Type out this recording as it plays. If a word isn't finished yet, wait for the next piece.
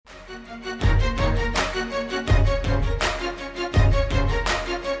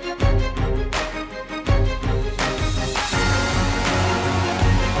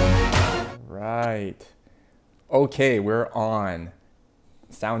Right. Okay, we're on.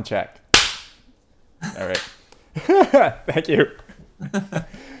 Sound check. All right. Thank you.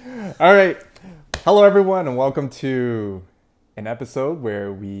 All right. Hello, everyone, and welcome to an episode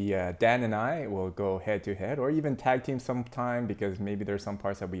where Dan and I will go head to head or even tag team sometime because maybe there's some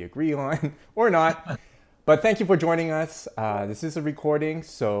parts that we agree on or not. But thank you for joining us. This is a recording,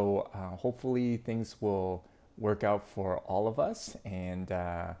 so hopefully things will work out for all of us. And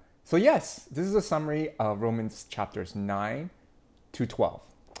so yes, this is a summary of Romans chapters 9 to 12.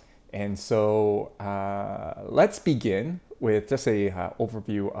 And so let's begin with just a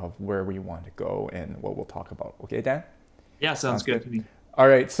overview of where we want to go and what we'll talk about. Okay, Dan? Yeah, sounds good to me. All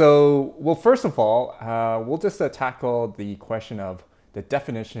right. So, well, first of all, we'll just tackle the question of the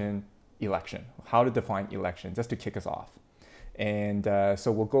definition election, how to define election, just to kick us off. And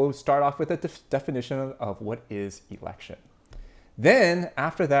so we'll start off with a definition of what is election. Then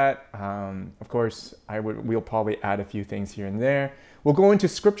after that, of course, we'll probably add a few things here and there. We'll go into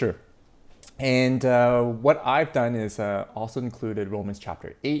scripture. And what I've done is also included Romans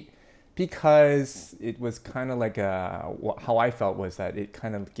chapter 8 because it was kind of like how I felt was that it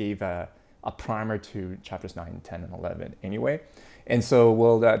kind of gave a primer to chapters 9, 10, and 11 anyway. And so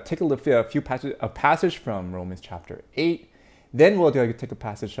we'll take a passage from Romans chapter 8. Then we'll take a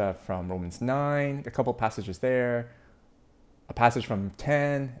passage from Romans 9, a couple passages there, a passage from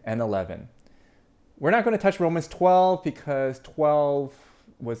 10 and 11. We're not going to touch Romans 12 because 12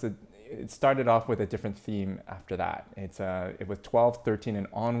 it started off with a different theme after that. It was 12, 13, and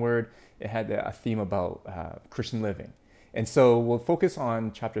onward. It had a theme about Christian living. And so we'll focus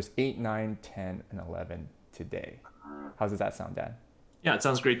on chapters 8, 9, 10, and 11 today. How does that sound, Dan? Yeah, it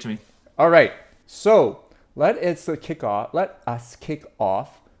sounds great to me. All right. So let us kick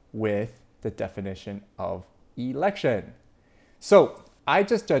off with the definition of election. So I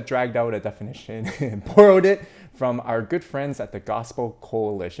just dragged out a definition and borrowed it from our good friends at the Gospel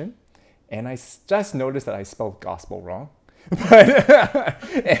Coalition. And I just noticed that I spelled gospel wrong.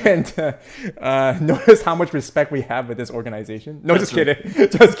 And notice how much respect we have with this organization. No, just kidding.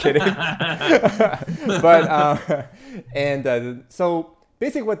 Just kidding. So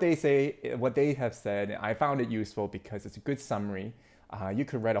basically what they have said, I found it useful because it's a good summary. You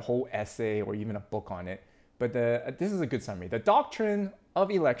could write a whole essay or even a book on it. But this is a good summary. The doctrine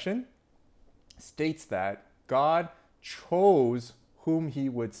of election states that God chose whom he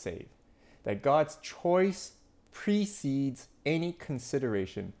would save. That God's choice precedes any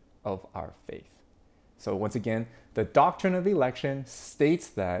consideration of our faith. So once again, the doctrine of election states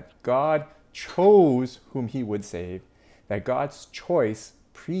that God chose whom he would save, that God's choice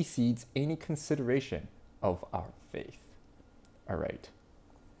precedes any consideration of our faith. All right.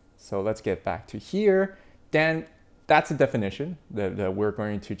 So let's get back to here. Dan, that's a definition that we're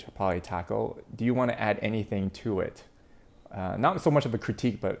going to probably tackle. Do you want to add anything to it? Not so much of a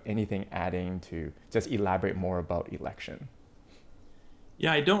critique, but anything adding to just elaborate more about election.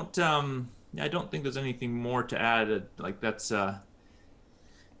 Yeah, I don't think there's anything more to add. Like that's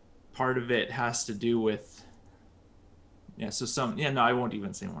part of it has to do with. Yeah. So no, I won't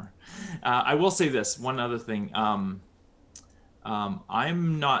even say more. I will say this one other thing.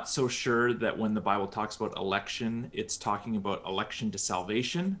 I'm not so sure that when the Bible talks about election, it's talking about election to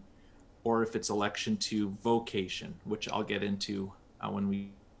salvation, or if it's election to vocation, which I'll get into when we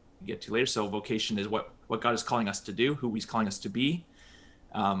get to later. So vocation is what God is calling us to do, who he's calling us to be,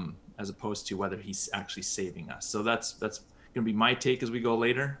 as opposed to whether he's actually saving us. So that's going to be my take as we go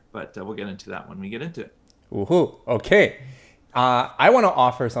later, but we'll get into that when we get into it. Woohoo! Okay. I want to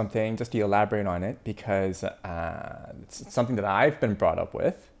offer something just to elaborate on it because it's something that I've been brought up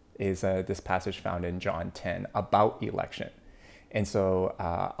with is this passage found in John 10 about election. And so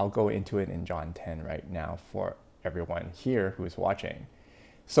I'll go into it in John 10 right now for everyone here who is watching.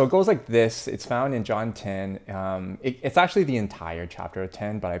 So it goes like this. It's found in John 10. It's actually the entire chapter of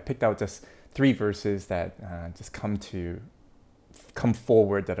 10, but I picked out just 3 verses that just come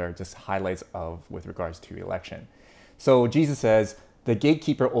forward that are just highlights with regards to election. So Jesus says, "The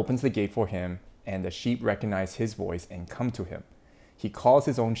gatekeeper opens the gate for him, and the sheep recognize his voice and come to him. He calls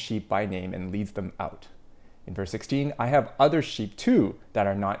his own sheep by name and leads them out." In verse 16, "I have other sheep too that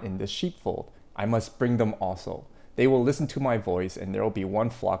are not in this sheepfold. I must bring them also. They will listen to my voice, and there will be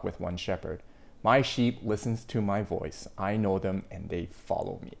one flock with one shepherd. My sheep listens to my voice. I know them, and they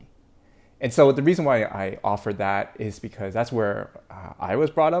follow me." And so the reason why I offer that is because that's where I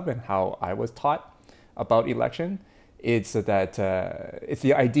was brought up and how I was taught about election It's that it's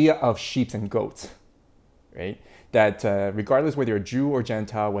the idea of sheep and goats, right? That regardless whether you're a Jew or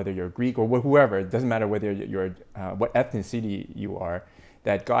Gentile, whether you're Greek or whoever, it doesn't matter whether you're what ethnicity you are,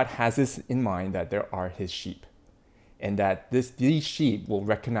 that God has this in mind that there are his sheep, and that these sheep will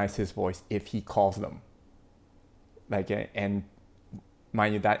recognize his voice if he calls them. And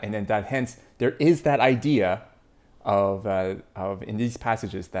mind you that, and then that hence there is that idea of in these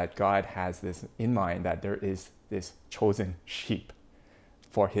passages that God has this in mind that there is this chosen sheep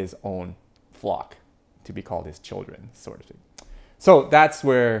for his own flock to be called his children, sort of thing. So that's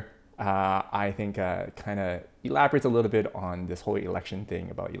where I think kind of elaborates a little bit on this whole election thing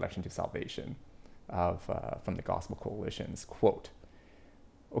about election to salvation from the Gospel Coalition's quote.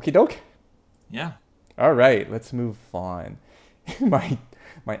 Okie doke? Yeah. All right, let's move on. my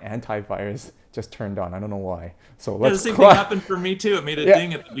antivirus just turned on. I don't know why. So let's. The same thing happened for me too. It made a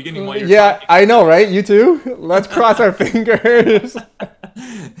ding at the beginning while you're talking. I know, right? You too. Let's cross our fingers.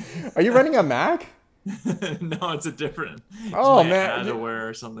 Are you running a Mac? No, it's a different. It's oh my man, Adaware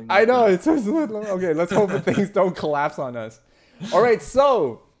or something. I know. It's okay. Let's hope that things don't collapse on us. All right,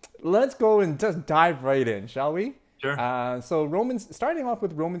 so let's go and just dive right in, shall we? Sure. So starting off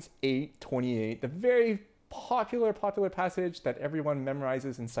with Romans 8:28, the very popular passage that everyone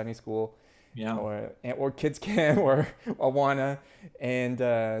memorizes in Sunday school, or kids can or wanna, and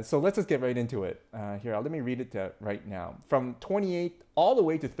so let's just get right into it. Here, let me read it right now from 28 all the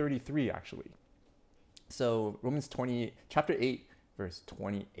way to 33, actually. So Romans 28, chapter 8, verse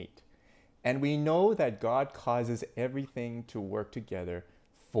 28, and we know that God causes everything to work together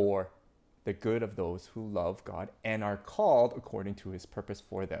for the good of those who love God and are called according to his purpose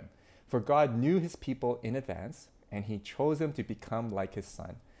for them. For God knew his people in advance, and he chose them to become like his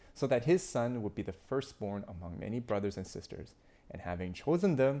son, so that his son would be the firstborn among many brothers and sisters. And having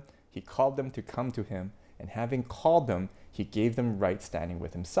chosen them, he called them to come to him, and having called them, he gave them right standing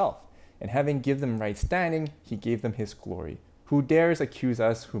with himself. And having given them right standing, he gave them his glory. Who dares accuse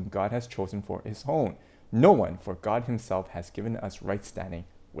us whom God has chosen for his own? No one, for God himself has given us right standing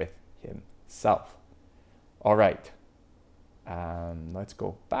with himself. All right. Let's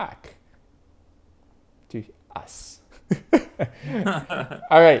go back to us.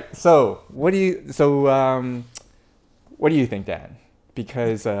 All right. So what do you think, Dan?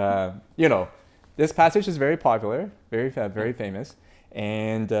 Because this passage is very popular, very famous,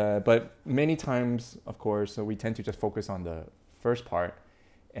 and but many times, of course, we tend to just focus on the first part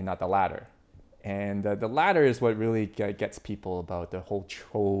and not the latter. And the latter is what really gets people about the whole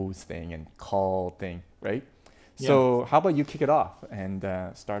chose thing and call thing, right? Yeah. So how about you kick it off and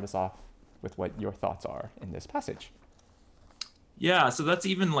start us off with what your thoughts are in this passage? Yeah, so that's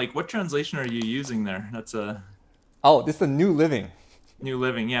even like, what translation are you using there? That's a... Oh, this is the New Living. New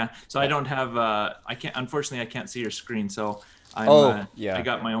Living, yeah. So I don't have, unfortunately, I can't see your screen, so I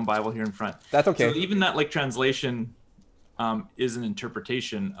got my own Bible here in front. That's okay. So even that like translation is an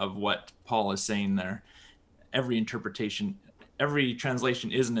interpretation of what Paul is saying there. Every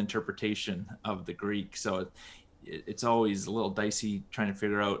translation is an interpretation of the Greek. So it's always a little dicey trying to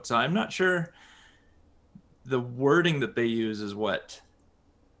figure out. So I'm not sure the wording that they use is what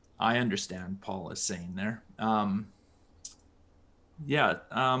I understand Paul is saying there.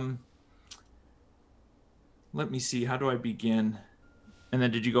 Let me see. How do I begin? And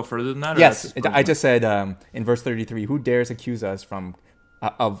then did you go further than that? Yes, I just said in verse 33, who dares accuse us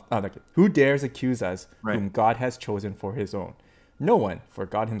who dares accuse us whom God has chosen for his own? No one, for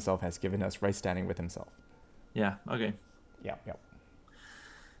God himself has given us right standing with himself. Yeah, okay. Yeah.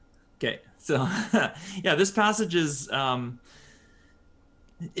 Okay, so this passage is, a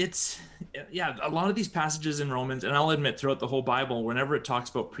lot of these passages in Romans, and I'll admit throughout the whole Bible, whenever it talks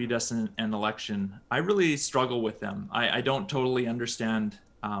about predestined and election, I really struggle with them. I don't totally understand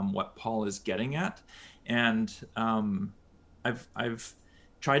what Paul is getting at. And I've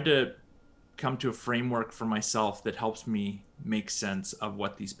tried to come to a framework for myself that helps me make sense of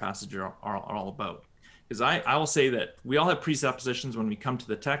what these passages are all about. Because I will say that we all have presuppositions when we come to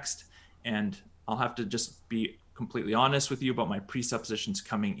the text, and I'll have to just be completely honest with you about my presuppositions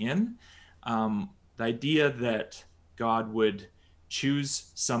coming in. The idea that God would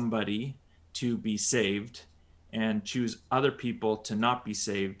choose somebody to be saved and choose other people to not be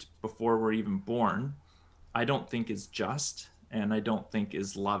saved before we're even born, I don't think is just, and I don't think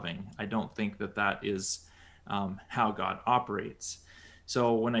is loving. I don't think that is how God operates.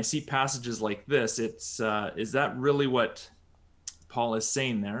 So when I see passages like this, it's is that really what Paul is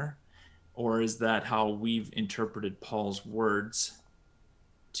saying there? Or is that how we've interpreted Paul's words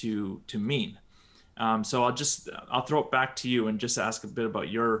to mean? So I'll throw it back to you and just ask a bit about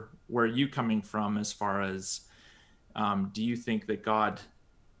where you coming from as far as do you think that God,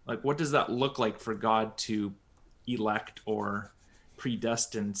 like, what does that look like for God to elect or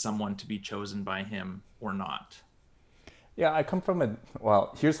predestine someone to be chosen by him or not? Yeah, I come from a,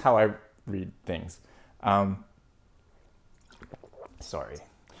 well, here's how I read things. Um, sorry.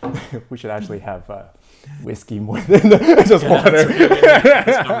 We should actually have whiskey more than just Yeah, water. that's okay. We have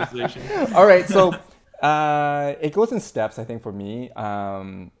this conversation. All right, so it goes in steps, I think, for me.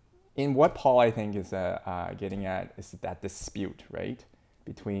 In what Paul, I think, is getting at is that dispute, right,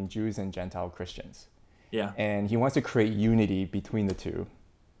 between Jews and Gentile Christians. Yeah. And he wants to create unity between the two.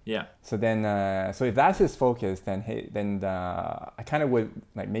 Yeah. So then, so if that's his focus, then hey, then I kind of would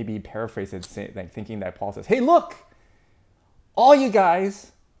like maybe paraphrase it, like thinking that Paul says, "Hey, look, all you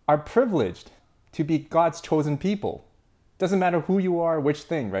guys are privileged to be God's chosen people. Doesn't matter who you are, which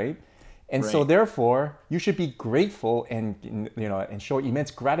thing, right? And so Right. therefore, you should be grateful and and show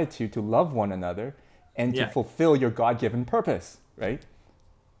immense gratitude to love one another and to Yeah. fulfill your God-given purpose, right?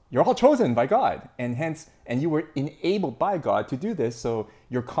 You're all chosen by God, and hence, and you were enabled by God to do this. So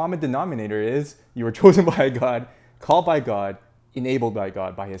your common denominator is you were chosen by God, called by God, enabled by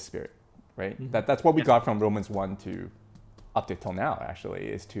God by His Spirit, right? That's what we Yeah. got from Romans 1 to up to till now. Actually,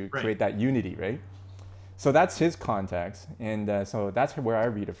 is to Right. create that unity, right? So that's his context, and so that's where I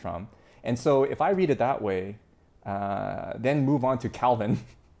read it from. And so if I read it that way, then move on to Calvin.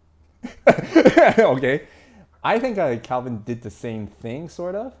 Okay, I think Calvin did the same thing,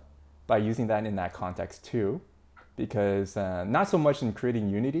 sort of, by using that in that context too, because not so much in creating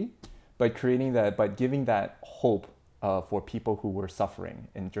unity, but creating that, but giving that hope for people who were suffering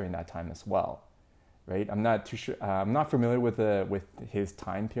during that time as well, right? I'm not too sure. I'm not familiar with his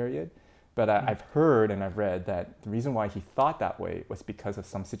time period, but I've heard and I've read that the reason why he thought that way was because of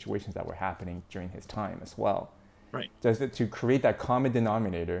some situations that were happening during his time as well. Right. Just to create that common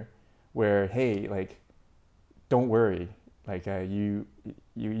denominator, where hey, like, don't worry, like you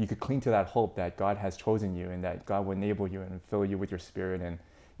could cling to that hope that God has chosen you and that God will enable you and fill you with your spirit and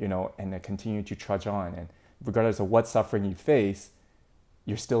and then continue to trudge on, and regardless of what suffering you face,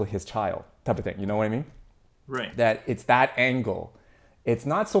 you're still His child, type of thing. You know what I mean? Right. That it's that angle. It's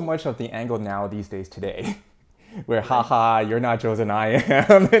not so much of the angle now these days today, where haha, you're not chosen, I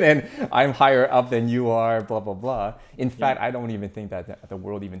am, and I'm higher up than you are, blah blah blah. In fact, I don't even think that the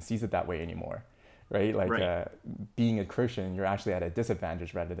world even sees it that way anymore, right? Like Right. being a Christian, you're actually at a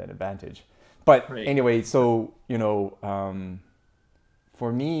disadvantage rather than advantage. But Right. anyway, so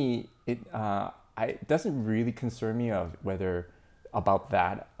for me, it doesn't really concern me of whether about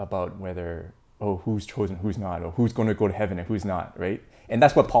whether who's chosen, who's not, or who's going to go to heaven and who's not, right? And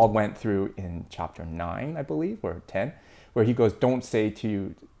that's what Paul went through in chapter 9, I believe, or 10, where he goes, don't say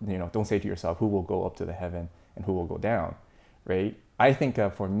to yourself who will go up to the heaven and who will go down, right? I think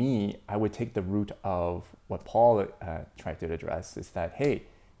for me, I would take the route of what Paul tried to address is that, hey,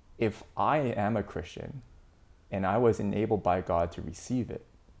 if I am a Christian and I was enabled by God to receive it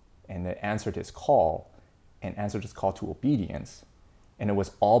and answered His call and answered His call to obedience, and it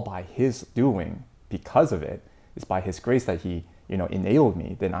was all by His doing, because of it, it's by His grace that He enabled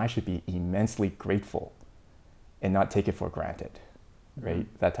me, then I should be immensely grateful and not take it for granted, right?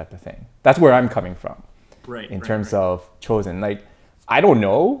 That type of thing. That's where I'm coming from Right. in Right. terms Right. of chosen. Like, I don't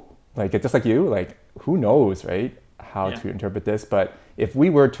know, like, just like you, like, who knows, right, how Yeah. to interpret this. But if we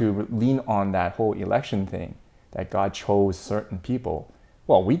were to lean on that whole election thing, that God chose certain people,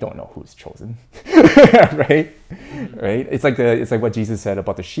 well, we don't know who's chosen, right? Right? It's like what Jesus said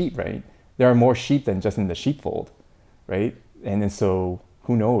about the sheep, right? There are more sheep than just in the sheepfold, right? And then so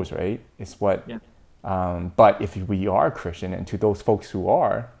who knows, right? It's what. Yeah. But if we are Christian, and to those folks who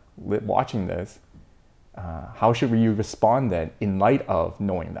are watching this, how should we respond then in light of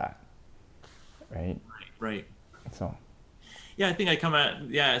knowing that, right? Right. So. Yeah, I think I come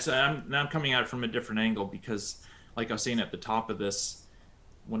at So I'm coming at it from a different angle because, like I was saying at the top of this,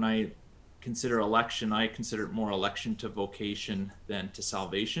 when I consider election, I consider it more election to vocation than to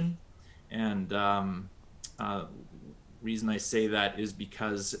salvation. And reason I say that is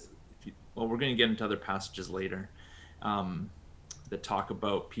because, we're going to get into other passages later that talk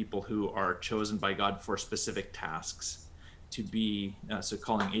about people who are chosen by God for specific tasks to be, so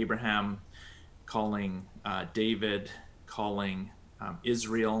calling Abraham, calling David, calling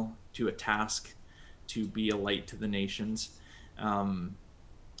Israel to a task to be a light to the nations. And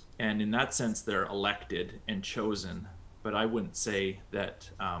in that sense, they're elected and chosen. But I wouldn't say that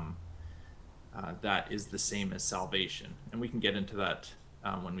that is the same as salvation. And we can get into that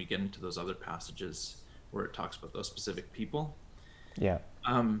when we get into those other passages where it talks about those specific people. Yeah.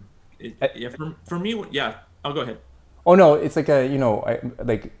 For me, yeah. I'll go ahead. Oh no, it's like a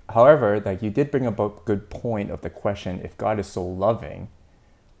like. However, like you did bring up a good point of the question: if God is so loving,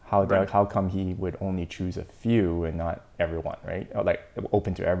 Right. how come He would only choose a few and not everyone, right? Or like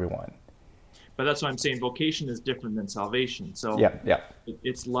open to everyone. But that's why I'm saying vocation is different than salvation. So Yeah, yeah.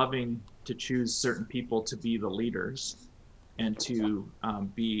 it's loving to choose certain people to be the leaders and to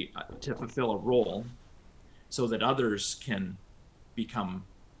be to fulfill a role so that others can become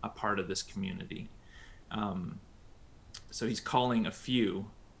a part of this community. Um, so he's calling a few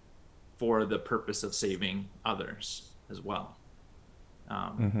for the purpose of saving others as well.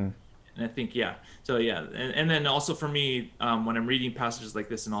 Um, Mm-hmm. and I think, yeah. So yeah, and then also for me, when I'm reading passages like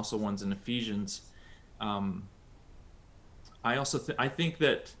this and also ones in Ephesians, um, I also I think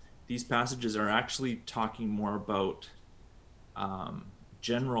that these passages are actually talking more about um,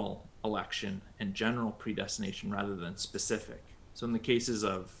 general election and general predestination rather than specific. So in the cases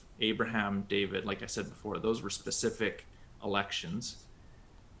of Abraham, David, like I said before, those were specific elections,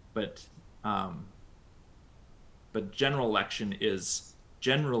 but um, general election is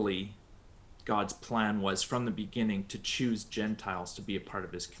generally God's plan was from the beginning to choose Gentiles to be a part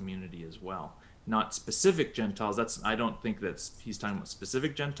of his community as well. Not specific Gentiles. That's I don't think that's he's talking about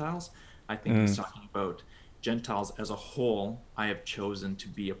specific Gentiles. I think he's talking about Gentiles as a whole. I have chosen to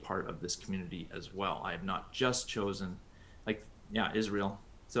be a part of this community as well. I have not just chosen like yeah, Israel.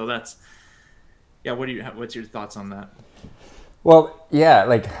 So that's yeah, what's your thoughts on that? Well, yeah,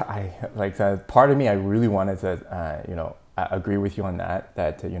 like part of me, I really wanted to, agree with you on that.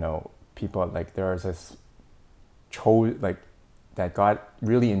 That people like there's this like that God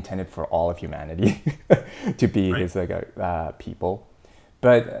really intended for all of humanity to be Right? His like people,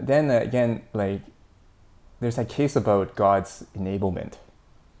 but then again, like there's a case about God's enablement,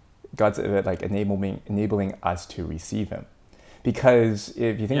 God's like enabling us to receive Him, because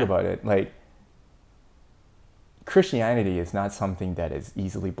if you think Yeah. about it, like Christianity is not something that is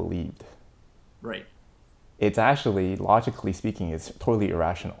easily believed. Right. It's actually, logically speaking, it's totally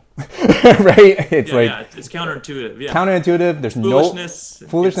irrational, right? It's Yeah, like yeah. It's counterintuitive. Yeah. counterintuitive. There's no Foolishness.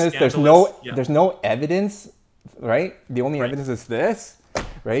 It's foolishness. scandalous. Yeah. There's no evidence, right? The only Right. evidence is this,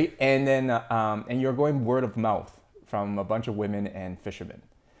 right? And then and you're going word of mouth from a bunch of women and fishermen,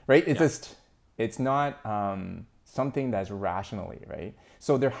 right? It's Yeah. just it's not something that's rationally right.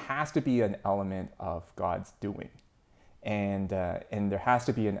 So there has to be an element of God's doing, and there has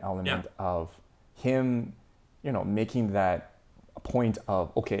to be an Yeah. element of Him, making that a point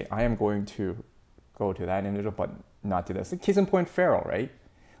of okay, I am going to go to that individual, but not to this. Case in point, Pharaoh, right?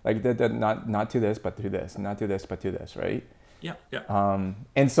 Like not to this, but to this, not to this, but to this, right? Yeah. Yeah.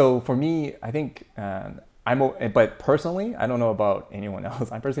 And so for me, I think but personally, I don't know about anyone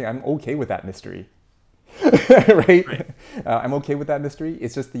else. I'm okay with that mystery, right? Right. I'm okay with that mystery.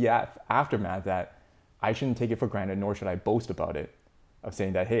 It's just the aftermath that I shouldn't take it for granted, nor should I boast about it, of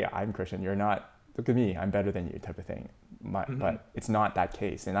saying that hey, I'm Christian, you're not. Look at me, I'm better than you, type of thing. Mm-hmm. But it's not that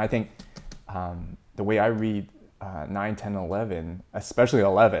case, and I think the way I read 9, 10, 11, especially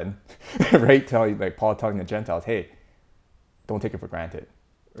 11, right? Like Paul telling the Gentiles, hey, don't take it for granted,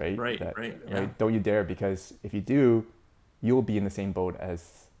 right? Right. Right. Yeah. Right? Don't you dare, because if you do, you'll be in the same boat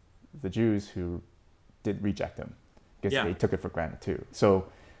as the Jews who did reject him, because Yeah. they took it for granted too. So,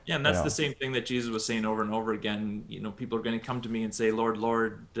 Yeah, and that's the same thing that Jesus was saying over and over again. People are going to come to me and say, "Lord,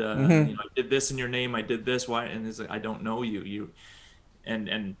 Lord, I did this in your name. I did this. Why?" And it's like, "I don't know you.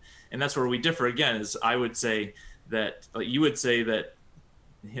 And that's where we differ again. Is I would say that you would say that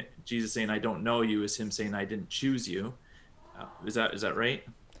Jesus saying, "I don't know you," is him saying, "I didn't choose you." Is that right?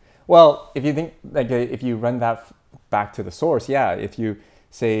 well, if you think like if you run that back to the source, yeah. If you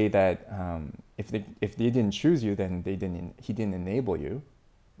say that if they didn't choose you, then he didn't enable you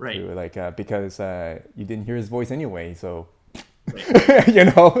Right. to because you didn't hear his voice anyway. So Right.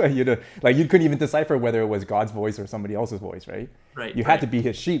 like you couldn't even decipher whether it was God's voice or somebody else's voice, right? Right. You had Right. to be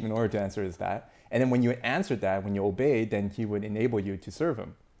His sheep in order to answer that. And then when you answered that, when you obeyed, then He would enable you to serve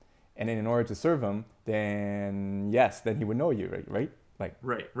Him. And then in order to serve Him, then yes, then He would know you, right? Like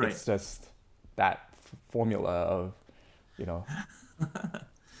Right. Right. it's just that formula of, you know.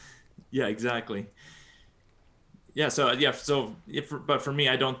 Yeah. Exactly. Yeah. So yeah. So but for me,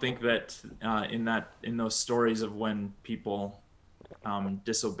 I don't think that in those stories of when people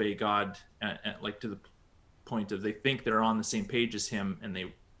disobey God, like to the point of they think they're on the same page as Him and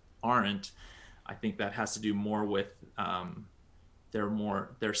they aren't. I think that has to do more with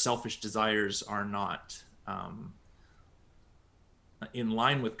their selfish desires are not in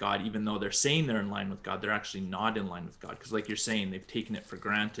line with God, even though they're saying they're in line with God, they're actually not in line with God. Because, like you're saying, they've taken it for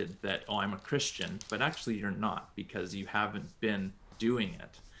granted that, oh, I'm a Christian, but actually you're not, because you haven't been doing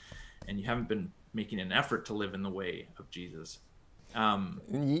it, and you haven't been making an effort to live in the way of Jesus.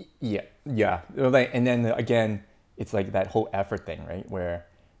 Yeah. Like, and then again, it's like that whole effort thing, right? Where,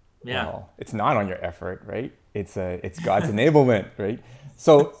 Yeah. well, it's not on your effort, right? It's God's enablement, right?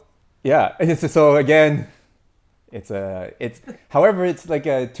 So, yeah. So again, however, it's like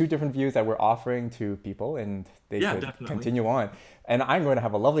two different views that we're offering to people, and they could Definitely continue on. And I'm going to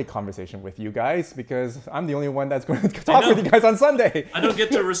have a lovely conversation with you guys because I'm the only one that's going to talk with you guys on Sunday. I don't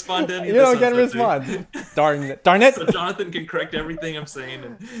get to respond to any You of don't this get to respond. Darn it. So Jonathan can correct everything I'm saying.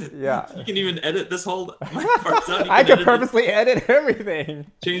 And yeah. You can even edit this whole parts out. I can purposely edit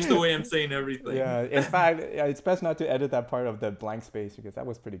everything. Change the way I'm saying everything. Yeah. In fact, it's best not to edit that part of the blank space because that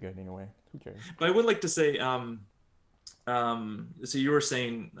was pretty good anyway. Who cares? But I would like to say, so you were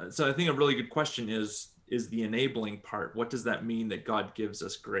saying, so I think a really good question is the enabling part. What does that mean that God gives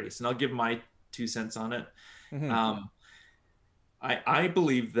us grace? And I'll give my 2 cents on it. Mm-hmm. I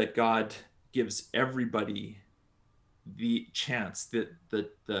believe that God gives everybody the chance,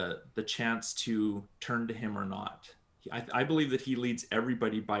 the chance to turn to him or not. I believe that he leads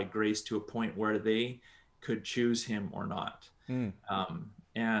everybody by grace to a point where they could choose him or not.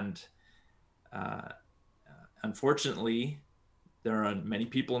 Unfortunately, there are many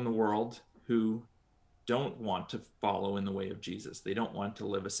people in the world who don't want to follow in the way of Jesus. They don't want to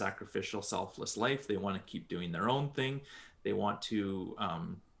live a sacrificial, selfless life. They want to keep doing their own thing. They want to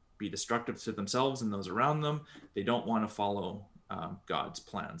be destructive to themselves and those around them. They don't want to follow God's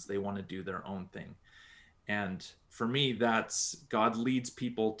plans. They want to do their own thing. And for me, God leads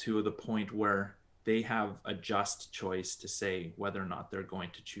people to the point where they have a just choice to say whether or not they're going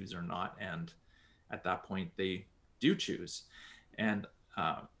to choose or not. And at that point, they do choose. And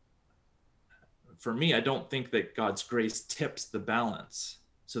for me, I don't think that God's grace tips the balance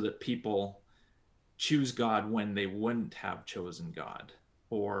so that people choose God when they wouldn't have chosen God.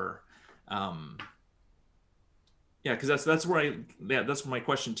 Or, because that's where my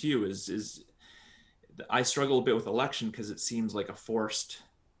question to you is I struggle a bit with election because it seems like a forced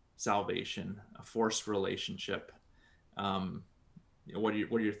salvation, a forced relationship. What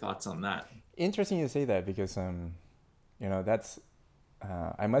are your thoughts on that? Interesting you say that because that's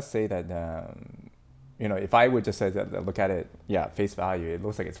I must say that if I would just say that, look at it, face value, it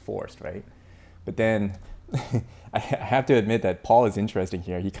looks like it's forced, right? But then I have to admit that Paul is interesting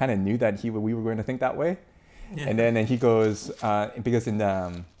here. He kind of knew that we were going to think that way, and then he goes because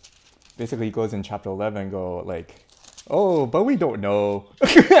in basically he goes in chapter 11 oh, but we don't know,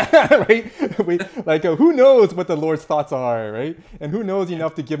 right? Who knows what the Lord's thoughts are, right? And who knows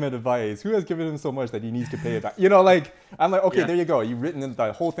enough to give him advice? Who has given him so much that he needs to pay it back? I'm like, okay, there you go. You've written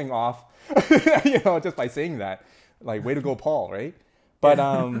the whole thing off, just by saying that. Like, way to go, Paul, right?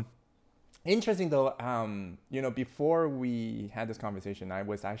 But interesting though, before we had this conversation, I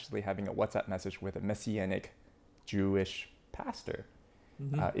was actually having a WhatsApp message with a Messianic Jewish pastor,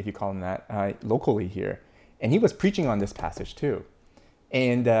 if you call him that, locally here. And he was preaching on this passage too.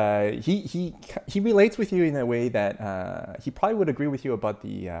 And he relates with you in a way that he probably would agree with you about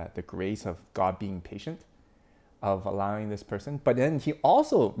the grace of God being patient, of allowing this person. But then he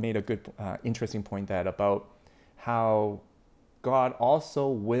also made a good, interesting point about how God also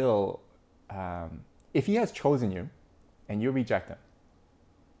will, if he has chosen you and you reject him,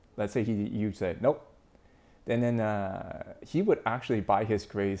 let's say you said, nope, then he would actually, by his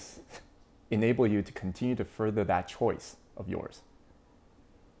grace, enable you to continue to further that choice of yours,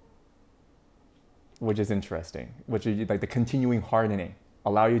 which is interesting, which is like the continuing hardening,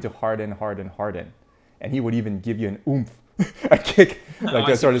 allow you to harden, and he would even give you an oomph, a kick,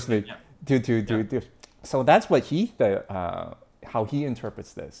 so to speak, to. So that's what how he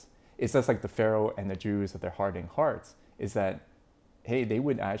interprets this. It's just like the Pharaoh and the Jews with their hardening hearts, is that, hey,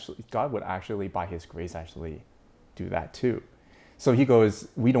 God would actually, by his grace, actually do that too. So he goes,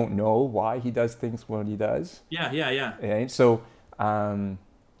 we don't know why he does things when he does. Yeah. Right? So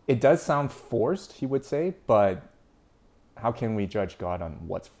it does sound forced, he would say, but how can we judge God on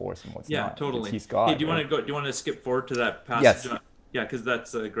what's forced and what's not? Yeah, totally. He's God. Hey, do you want to skip forward to that passage? Yes. Yeah, because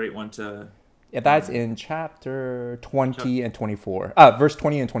that's a great one to. Yeah, that's in chapter 20 and 24. Verse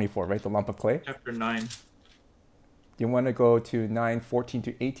 20 and 24, right? The lump of clay. Chapter 9. Do you want to go to 9:14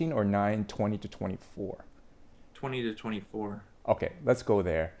 to 18 or 9:20 to 24? 20 to 24. Okay, let's go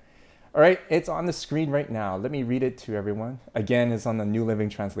there. All right, it's on the screen right now. Let me read it to everyone. Again, it's on the New Living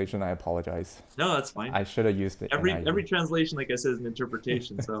Translation. I apologize. No, that's fine. I should have used it. Every translation, like I said, is an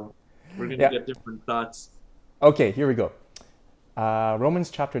interpretation. So we're going to get different thoughts. Okay, here we go.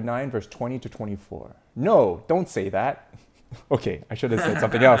 Romans chapter 9, verse 20 to 24. No, don't say that. Okay, I should have said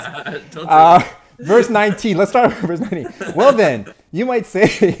something else. Verse 19. Let's start with verse 19. Well then, you might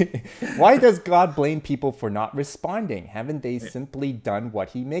say, why does God blame people for not responding? Haven't they simply done what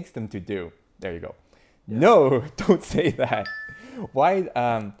he makes them to do? There you go. Yeah. No, don't say that.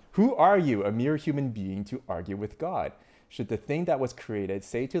 Why? Who are you, a mere human being, to argue with God? Should the thing that was created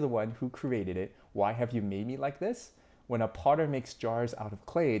say to the one who created it, why have you made me like this? When a potter makes jars out of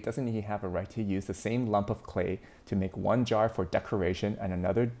clay, doesn't he have a right to use the same lump of clay to make one jar for decoration and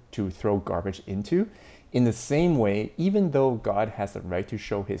another to throw garbage into? In the same way, even though God has the right to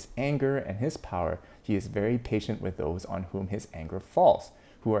show his anger and his power, he is very patient with those on whom his anger falls,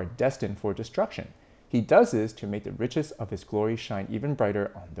 who are destined for destruction. He does this to make the riches of his glory shine even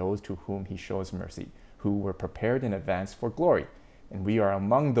brighter on those to whom he shows mercy, who were prepared in advance for glory. And we are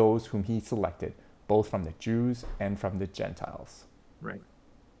among those whom he selected, both from the Jews and from the Gentiles. Right.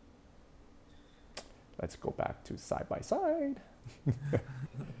 Let's go back to side by side.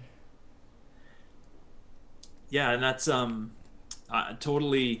 Yeah, and that's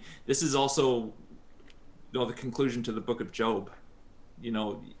totally. This is also, the conclusion to the book of Job.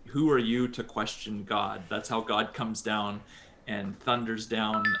 Who are you to question God? That's how God comes down and thunders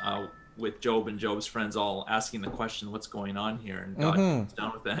down with Job and Job's friends all asking the question, what's going on here? And God comes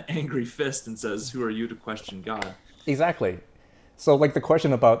down with an angry fist and says, who are you to question God? Exactly. So like the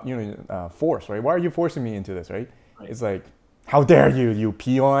question about, force, right? Why are you forcing me into this, right? It's like, how dare you, you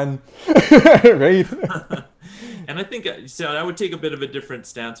peon, right? And I think, so I would take a bit of a different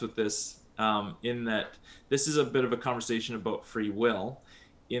stance with this, in that this is a bit of a conversation about free will,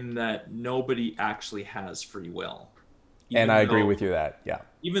 in that nobody actually has free will. And I agree with you that, yeah.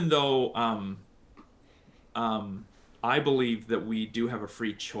 Even though I believe that we do have a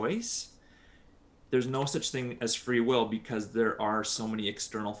free choice, there's no such thing as free will because there are so many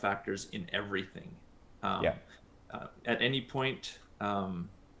external factors in everything. At any point,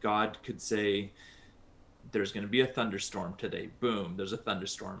 God could say, there's going to be a thunderstorm today. Boom, there's a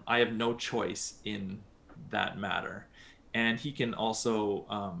thunderstorm. I have no choice in that matter. And he can also,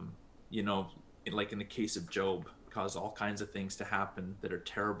 like in the case of Job, cause all kinds of things to happen that are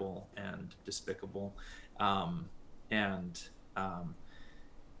terrible and despicable. I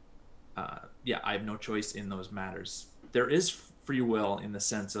have no choice in those matters. There is free will in the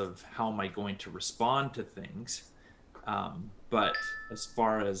sense of how am I going to respond to things. But as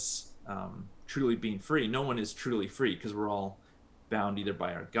far as truly being free, no one is truly free because we're all bound either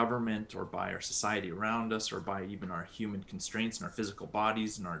by our government or by our society around us or by even our human constraints and our physical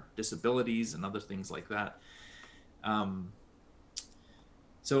bodies and our disabilities and other things like that.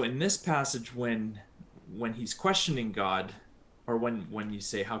 So in this passage, when he's questioning God, or when you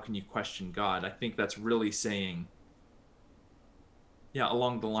say, how can you question God? I think that's really saying,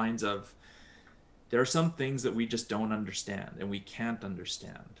 along the lines of, there are some things that we just don't understand and we can't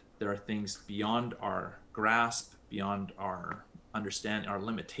understand. There are things beyond our grasp, beyond our understand, our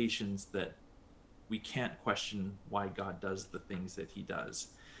limitations, that we can't question why God does the things that he does.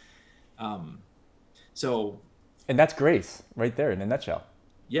 And that's grace right there in a nutshell.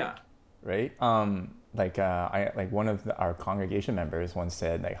 Yeah. Right. One of our congregation members once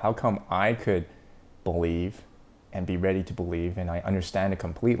said, like, how come I could believe and be ready to believe and I understand it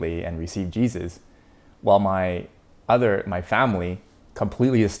completely and receive Jesus, while my family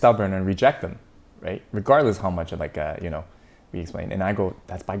completely is stubborn and reject them, right? Regardless how much we explain. And I go,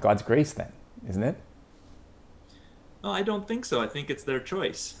 that's by God's grace then, isn't it? No, I don't think so. I think it's their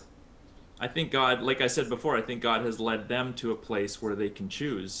choice. I think God, like I said before, I think God has led them to a place where they can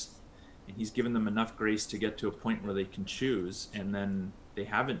choose. And he's given them enough grace to get to a point where they can choose, and then they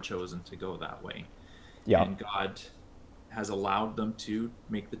haven't chosen to go that way. Yeah. And God has allowed them to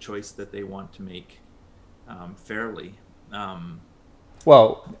make the choice that they want to make fairly.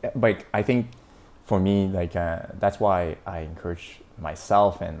 Well, I think for me, that's why I encourage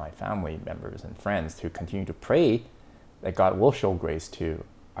myself and my family members and friends to continue to pray that God will show grace to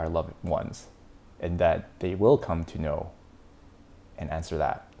our loved ones and that they will come to know and answer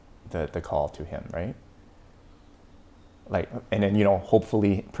the call to him, right? And then,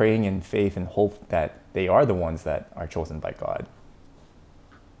 hopefully praying in faith and hope that they are the ones that are chosen by God.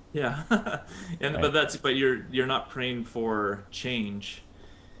 Yeah. But you're not praying for change.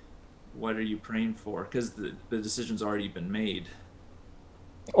 What are you praying for? Because the decision's already been made.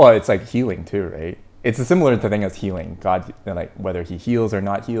 Well, it's like healing too, right? It's a similar thing as healing. God, whether he heals or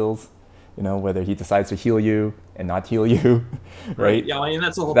not heals, whether he decides to heal you and not heal you, right? Yeah, and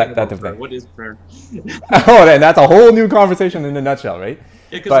that's the whole thing about prayer. What is prayer? And that's a whole new conversation in a nutshell, right?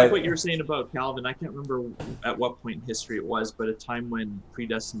 Yeah, because what you were saying about Calvin, I can't remember at what point in history it was, but a time when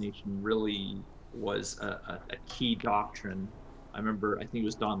predestination really was a key doctrine I remember, I think it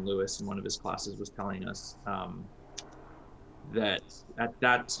was Don Lewis in one of his classes was telling us that at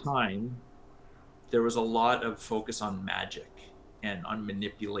that time, there was a lot of focus on magic and on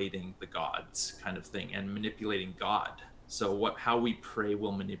manipulating the gods kind of thing and manipulating God. So how we pray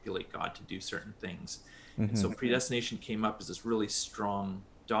will manipulate God to do certain things. And so predestination came up as this really strong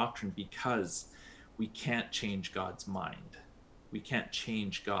doctrine because we can't change God's mind. We can't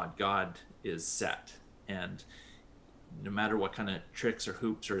change God. God is set. And no matter what kind of tricks or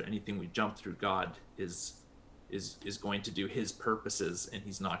hoops or anything we jump through, God is going to do his purposes, and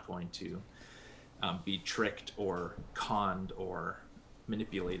he's not going to be tricked or conned or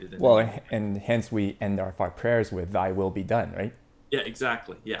manipulated. And hence we end our prayers with "Thy will be done," right? Yeah,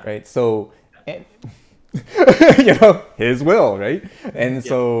 exactly. Yeah. Right. So, and, His will, right? And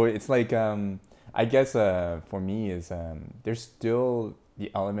so it's like, I guess for me is there's still the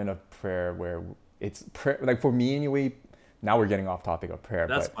element of prayer where it's prayer. Like for me anyway. Now we're getting off topic of prayer.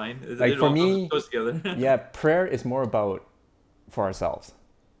 That's but fine. Like it for all me, goes together. yeah, prayer is more about for ourselves.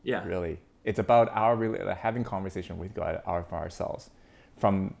 Yeah. Really, it's about having conversation with God for ourselves,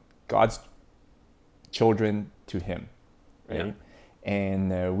 from God's children to Him, right? Yeah.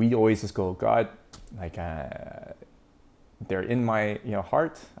 And we always just go, God, like they're in my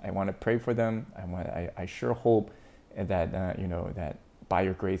heart. I want to pray for them. I sure hope that that by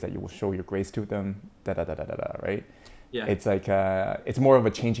your grace that you will show your grace to them. Right? Yeah. It's like it's more of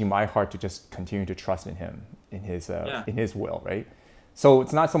a changing my heart to just continue to trust in Him, in His will, right? So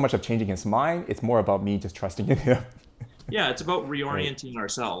it's not so much of changing His mind. It's more about me just trusting in Him. Yeah, it's about reorienting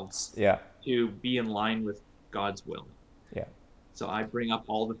ourselves. Yeah. To be in line with God's will. Yeah. So I bring up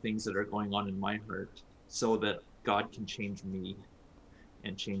all the things that are going on in my heart, so that God can change me,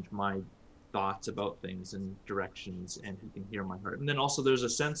 and change my thoughts about things and directions, and He can hear my heart. And then also there's a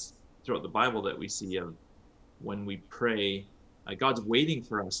sense throughout the Bible that we see of when we pray, God's waiting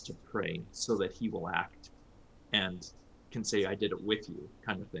for us to pray so that He will act and can say, I did it with you,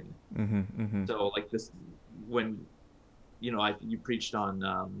 kind of thing. So like this, when, you preached on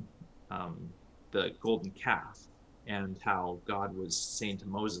the golden calf and how God was saying to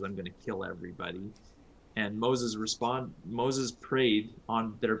Moses, I'm going to kill everybody. And Moses prayed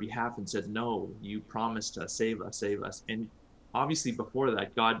on their behalf and said, no, you promised to save us. And obviously before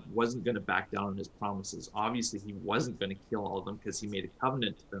that, God wasn't going to back down on His promises. Obviously He wasn't going to kill all of them, because He made a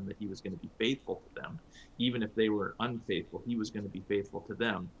covenant to them that He was going to be faithful to them. Even if they were unfaithful, He was going to be faithful to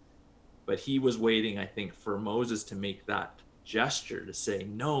them. But He was waiting, I think, for Moses to make that gesture to say,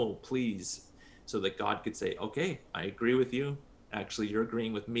 no, please, so that God could say, okay, I agree with you. Actually, you're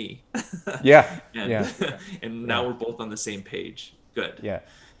agreeing with me. Yeah. And now we're both on the same page. Good. Yeah.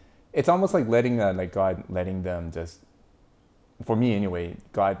 It's almost like God letting them just, for me anyway,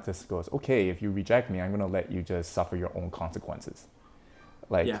 God just goes, okay, if you reject me, I'm going to let you just suffer your own consequences,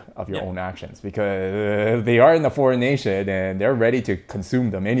 of your own actions, because they are in the foreign nation and they're ready to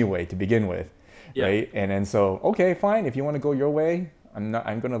consume them anyway to begin with. Yeah. Right. And then so, okay, fine. If you want to go your way, I'm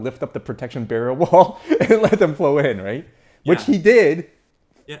going to lift up the protection barrier wall and let them flow in. Right. Yeah. Which He did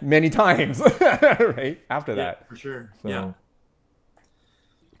many times. Right. After that. For sure. So.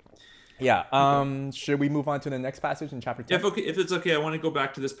 Yeah. Should we move on to the next passage in chapter 10? If it's okay, I want to go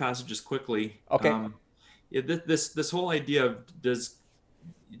back to this passage just quickly. Okay. This whole idea of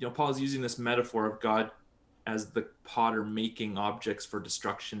Paul is using this metaphor of God as the potter making objects for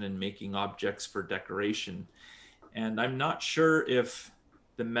destruction and making objects for decoration. And I'm not sure if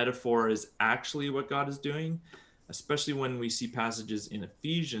the metaphor is actually what God is doing, especially when we see passages in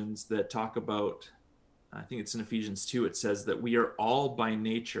Ephesians that talk about, I think it's in Ephesians 2, it says that we are all by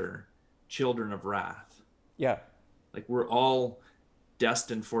nature children of wrath. Yeah. Like we're all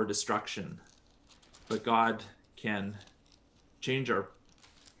destined for destruction, but God can change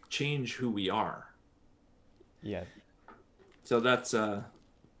who we are. Yeah. So that's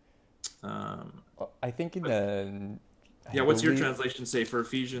I think in the what's your translation say for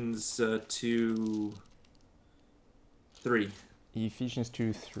Ephesians 2:3? Ephesians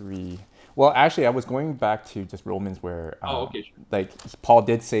 2:3. Well, actually, I was going back to just Romans where like Paul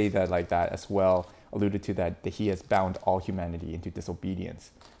did say that as well, alluded to that He has bound all humanity into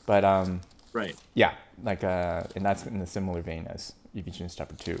disobedience. But right. Yeah, and that's in a similar vein as Ephesians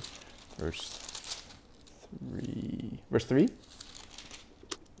chapter 2, verse 3. Verse 3?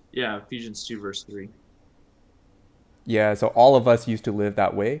 Yeah, Ephesians 2, verse 3. Yeah, so all of us used to live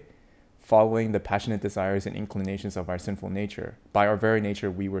that way, following the passionate desires and inclinations of our sinful nature. By our very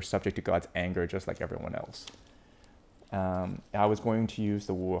nature, we were subject to God's anger just like everyone else. I was going to use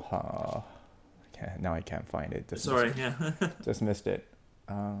the word... now I can't find it. Sorry, just missed it.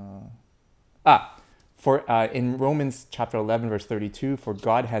 For in Romans chapter 11, verse 32, for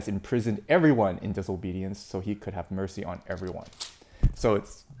God has imprisoned everyone in disobedience so he could have mercy on everyone. So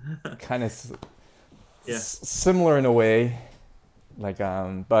it's kind of similar in a way, like,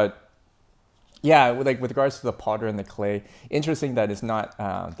 but yeah, like with regards to the potter and the clay, interesting that it's not,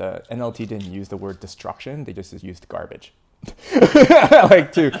 the NLT didn't use the word destruction, they just used garbage.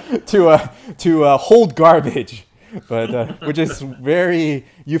 Like to hold garbage, but which is very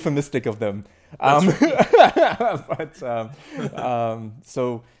euphemistic of them. But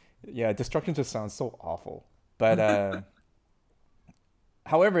so yeah, destruction just sounds so awful. But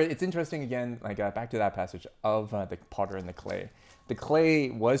however, it's interesting again, like back to that passage of the potter and the clay. The clay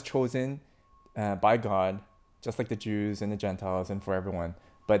was chosen by God, just like the Jews and the Gentiles and for everyone.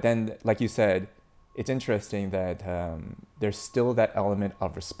 But then, like you said, it's interesting that there's still that element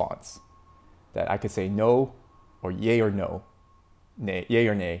of response, that I could say no or yay or no, yay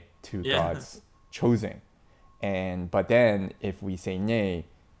or nay to God's choosing. But then if we say nay,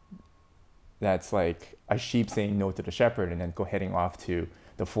 that's like a sheep saying no to the shepherd and then heading off to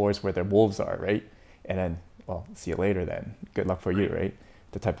the forest where the wolves are, right? And then, well, see you later then. Good luck for you, right?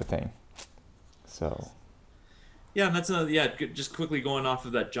 The type of thing. So... Yeah, and that's another. Yeah, just quickly going off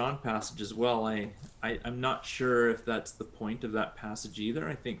of that John passage as well. I'm not sure if that's the point of that passage either.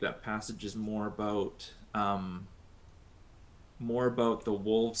 I think that passage is more about the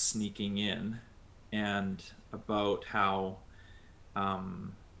wolves sneaking in, and about how, So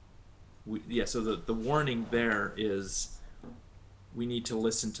the warning there is, we need to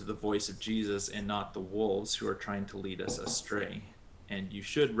listen to the voice of Jesus and not the wolves who are trying to lead us astray, and you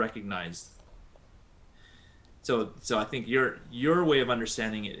should recognize. So I think your way of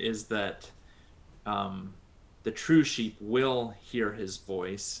understanding it is that the true sheep will hear his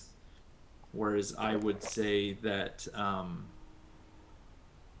voice, whereas I would say that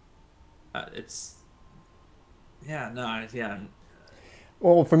it's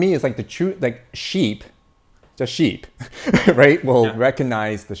Well, for me, it's like the true, like sheep, just sheep, right? Will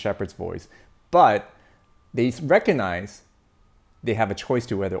recognize the shepherd's voice, but they recognize they have a choice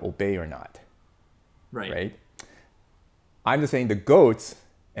to whether obey or not. Right? I'm just saying the goats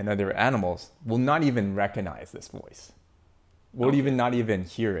and other animals will not even recognize this voice. Will even not even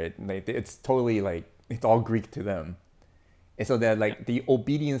hear it. Like, it's totally like, it's all Greek to them. And so that like the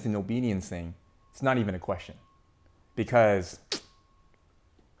obedience thing, it's not even a question, because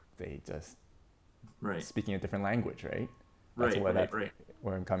they just speaking a different language, right? That's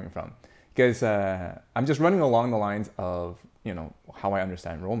where I'm coming from. Because I'm just running along the lines of, how I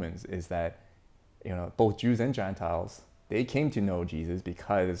understand Romans is that, both Jews and Gentiles, they came to know Jesus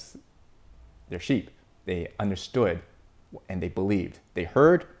because they're sheep. They understood and they believed. They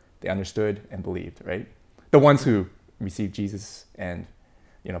heard, they understood and believed, right? The ones who received Jesus and,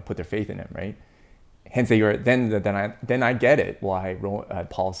 put their faith in him, right? Hence, then I get it why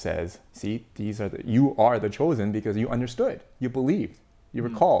Paul says, see, you are the chosen because you understood, you believed, you were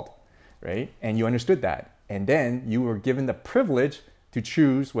called, right? And you understood that. And then you were given the privilege to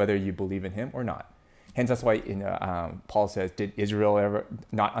choose whether you believe in him or not. Hence, that's why Paul says, did Israel ever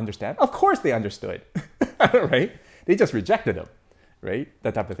not understand? Of course they understood, right? They just rejected him, right?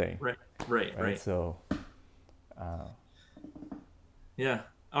 That type of thing. Right. So, yeah.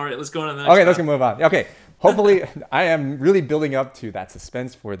 All right, let's go on to the next. Okay, let's move on. Okay, hopefully, I am really building up to that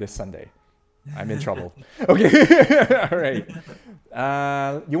suspense for this Sunday. I'm in trouble. Okay, all right.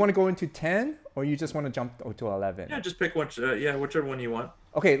 You want to go into 10, or you just want to jump to 11? Yeah, just pick whichever one you want.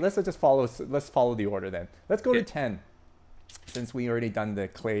 Okay, let's follow the order then. Let's go to 10, since we already done the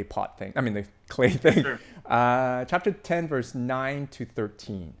clay thing. Sure. Chapter 10, verse 9 to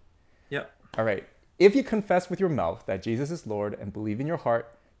 13. Yep. All right. If you confess with your mouth that Jesus is Lord and believe in your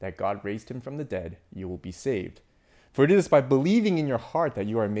heart that God raised him from the dead, you will be saved. For it is by believing in your heart that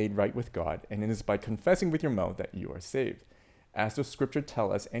you are made right with God, and it is by confessing with your mouth that you are saved. As the scripture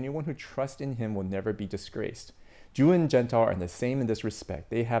tells us, anyone who trusts in him will never be disgraced. Jew and Gentile are the same in this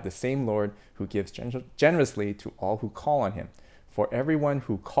respect. They have the same Lord who gives generously to all who call on him. For everyone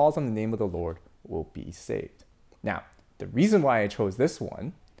who calls on the name of the Lord will be saved. Now, the reason why I chose this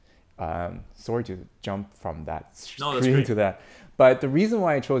one, sorry to jump from that screen to that, but the reason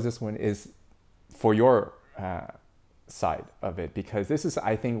why I chose this one is for your side of it, because this is,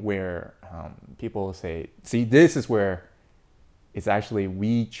 I think, where people say, see, this is where it's actually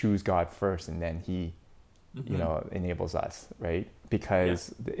we choose God first and then he enables us, right?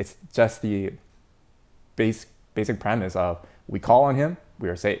 Because it's just the basic premise of we call on him, we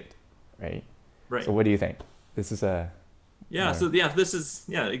are saved, right? So what do you think? This is a... this is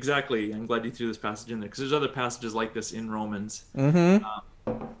exactly. I'm glad you threw this passage in there, because there's other passages like this in Romans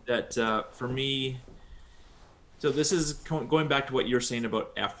that for me So this is going back to what you're saying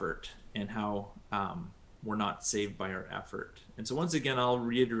about effort and how we're not saved by our effort. And so once again, I'll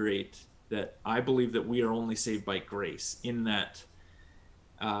reiterate that I believe that we are only saved by grace, in that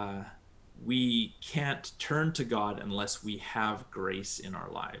we can't turn to God unless we have grace in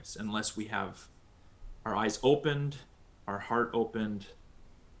our lives, unless we have our eyes opened, our heart opened.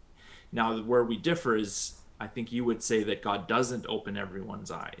 Now, where we differ is, I think you would say that God doesn't open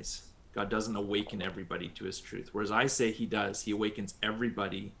everyone's eyes. God doesn't awaken everybody to his truth. Whereas I say he does. He awakens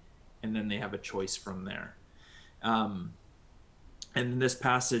everybody, and then they have a choice from there. And this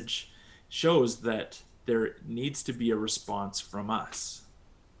passage shows that there needs to be a response from us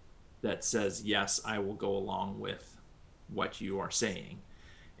that says, yes, I will go along with what you are saying.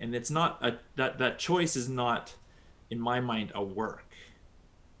 And it's not that choice is not, in my mind, a work.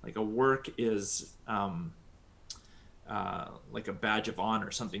 Like a work is like a badge of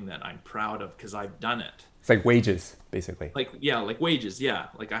honor, something that I'm proud of because I've done it. It's like wages, basically. Like wages. Yeah.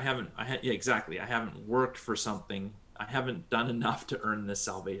 Like exactly. I haven't worked for something. I haven't done enough to earn this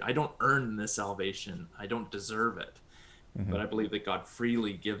salvation. I don't earn this salvation. I don't deserve it. Mm-hmm. But I believe that God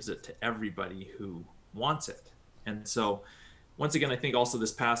freely gives it to everybody who wants it. And so, once again, I think also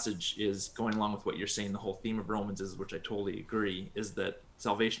this passage is going along with what you're saying. The whole theme of Romans is, which I totally agree, is that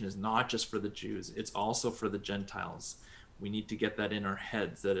salvation is not just for the Jews. It's also for the Gentiles. We need to get that in our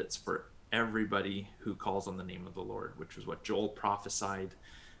heads, that it's for everybody who calls on the name of the Lord, which is what Joel prophesied,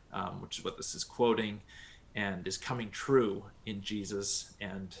 which is what this is quoting, and is coming true in Jesus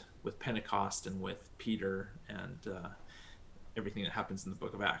and with Pentecost and with Peter and everything that happens in the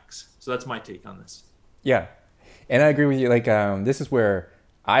book of Acts. So that's my take on this. Yeah. And I agree with you. Like, this is where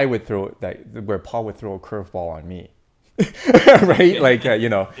I would where Paul would throw a curveball on me. Right? Like,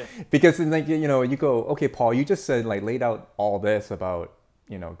 because like, you go, okay, Paul, you just said, like, laid out all this about,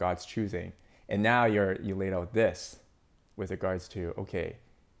 God's choosing. And now you laid out this with regards to, okay,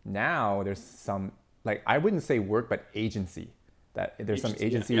 now there's some, like, I wouldn't say work, but agency. That there's some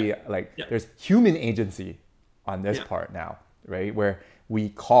agency, there's human agency on this part now, right? Where we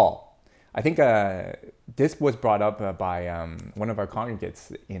call. I think this was brought up by one of our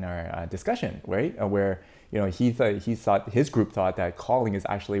congregates in our discussion, right? Where his group thought that calling is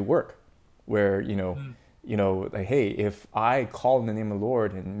actually work, where like, hey, if I call in the name of the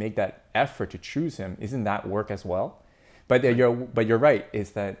Lord and make that effort to choose Him, isn't that work as well? But you're right.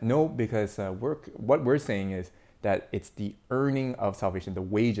 Is that no? Because work. What we're saying is that it's the earning of salvation, the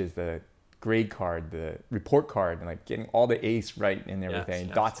wages, the grade card, the report card, and like getting all the A's right and everything,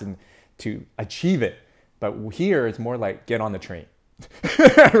 dots and to achieve it. But here it's more like get on the train,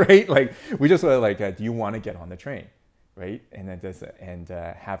 right? Like we just like, do you want to get on the train, right? And then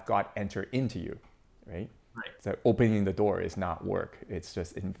have God enter into you, right? Right. So opening the door is not work; it's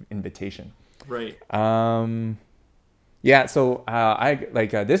just invitation. Right. Yeah. So I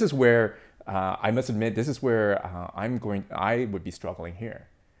like this is where I must admit this is where I would be struggling here,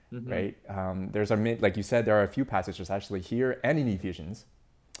 right? Like you said, there are a few passages actually here and in Ephesians.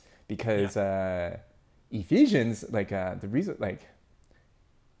 Because Ephesians, like the reason, like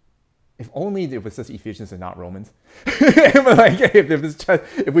if only it was just Ephesians and not Romans.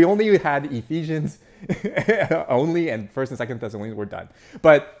 If we only had Ephesians only and First and Second Thessalonians, we're done.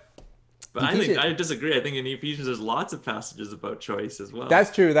 But I disagree. I think in Ephesians there's lots of passages about choice as well.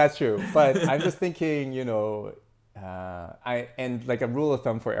 That's true. But I'm just thinking, and like a rule of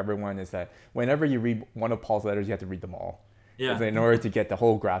thumb for everyone is that whenever you read one of Paul's letters, you have to read them all. Yeah. In order to get the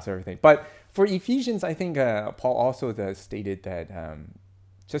whole grasp of everything. But for Ephesians, I think Paul also stated that,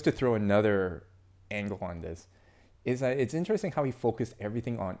 just to throw another angle on this, is that it's interesting how he focused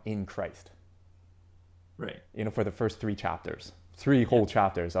everything on in Christ. Right. For the first three whole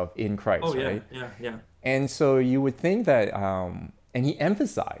chapters of in Christ, right? Yeah. And so you would think that, and he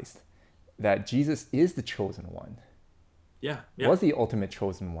emphasized that Jesus is the chosen one. Yeah. Was the ultimate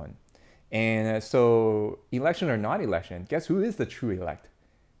chosen one. And so election or not election, guess who is the true elect?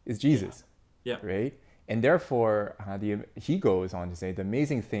 It's Jesus. Yeah. Right? And therefore, he goes on to say the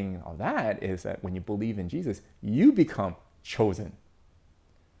amazing thing of that is that when you believe in Jesus, you become chosen.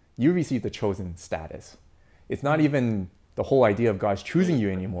 You receive the chosen status. It's not even the whole idea of God's choosing you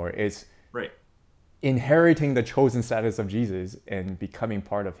anymore. It's inheriting the chosen status of Jesus and becoming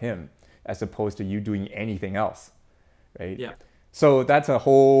part of Him as opposed to you doing anything else. Right? Yeah. So that's a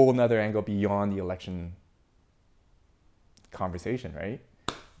whole nother angle beyond the election conversation, right?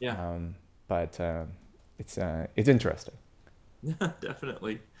 Yeah. But it's interesting.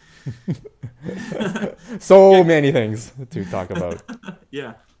 Definitely. So many things to talk about.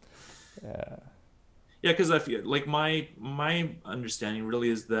 Yeah. Yeah, because I feel like my understanding really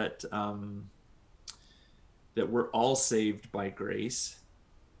is that that we're all saved by grace,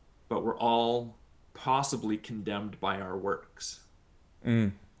 but we're all possibly condemned by our works.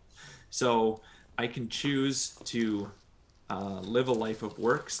 Mm. So I can choose to live a life of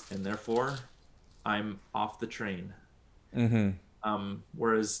works, and therefore I'm off the train. Mm-hmm.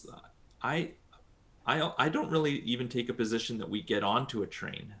 Whereas I, I don't really even take a position that we get onto a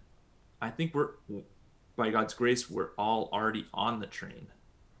train. I think by God's grace, we're all already on the train,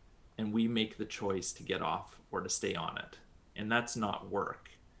 and we make the choice to get off or to stay on it. And that's not work,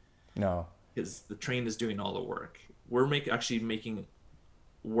 No. because the train is doing all the work. We're actually making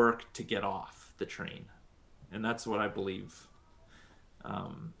work to get off the train, and that's what I believe.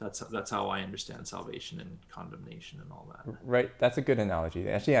 That's how I understand salvation and condemnation and all that. Right. That's a good analogy.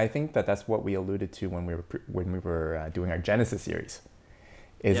 Actually, I think that's what we alluded to when we were doing our Genesis series.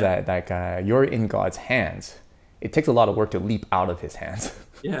 Is Yeah. that like you're in God's hands? It takes a lot of work to leap out of His hands.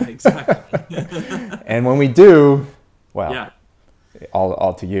 Yeah, exactly. And when we do, well, Yeah.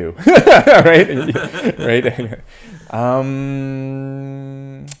 all to you, right? Right.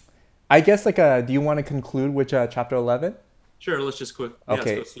 I guess do you want to conclude with chapter 11? Sure. Let's just quick.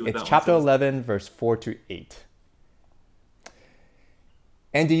 Okay, Let's see what it's that one chapter says. 11, verse 4 to 8.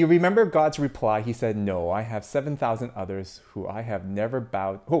 And do you remember God's reply? He said, "No, I have 7,000 others who have never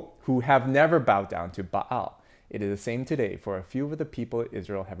bowed down to Baal. It is the same today, for a few of the people of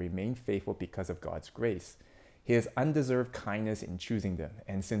Israel have remained faithful because of God's grace, His undeserved kindness in choosing them.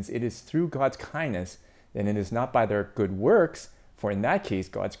 And since it is through God's kindness, then it is not by their good works, for in that case,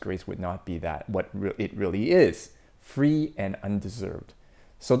 God's grace would not be it really is, free and undeserved."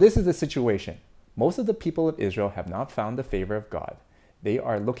 So this is the situation. Most of the people of Israel have not found the favor of God. They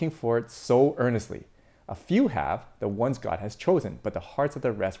are looking for it so earnestly. A few have, the ones God has chosen, but the hearts of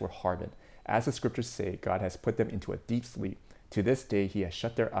the rest were hardened. As the scriptures say, God has put them into a deep sleep. To this day, He has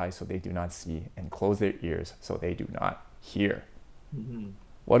shut their eyes so they do not see, and closed their ears so they do not hear. Mm-hmm.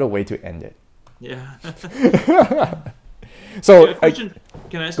 What a way to end it. Yeah. So, Question.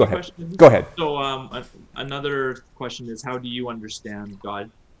 Can I ask go a ahead. question? Go ahead. So, another question is, how do you understand God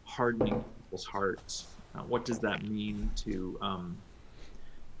hardening people's hearts? What does that mean to,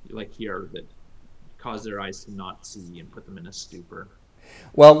 like here, that cause their eyes to not see and put them in a stupor?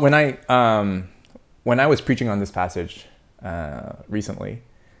 Well, when I was preaching on this passage recently,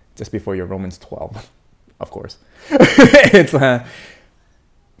 just before your Romans 12, of course, it's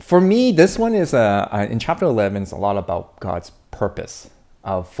for me, this one is in chapter 11. It's a lot about God's purpose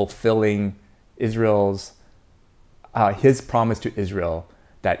of fulfilling Israel's His promise to Israel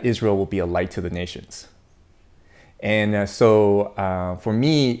that Israel will be a light to the nations. And so for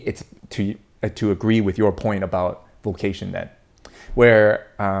me, it's to agree with your point about vocation then, where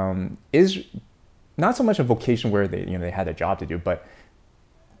is not so much a vocation where they had a job to do, but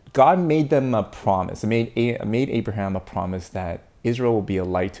God made them a promise. It made Abraham a promise that Israel will be a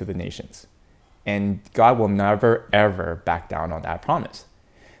light to the nations, and God will never ever back down on that promise.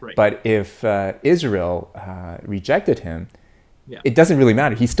 Right. But if Israel rejected Him, Yeah. it doesn't really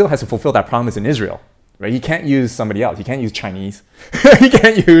matter. He still has to fulfill that promise in Israel. Right? He can't use somebody else. He can't use Chinese. He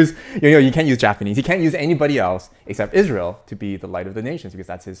can't use, you can't use Japanese. He can't use anybody else except Israel to be the light of the nations, because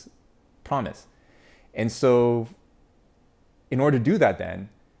that's His promise. And so in order to do that, then,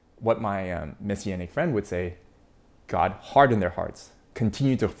 what my Messianic friend would say, God harden their hearts,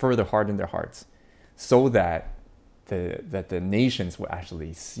 continue to further harden their hearts, so that the nations will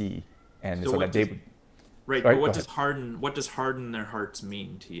actually see, and so that they would. Right. Right, But go ahead. what does harden their hearts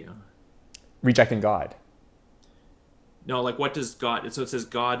mean to you? Rejecting God. No, like what does God? So it says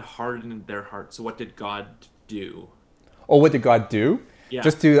God hardened their hearts. So what did God do? Or what did God do? Yeah.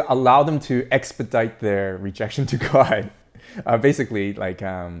 Just to allow them to expedite their rejection to God. Basically, like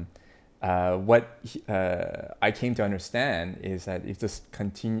what I came to understand is that it's just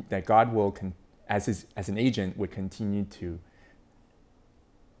continue that God will, as an agent, would continue to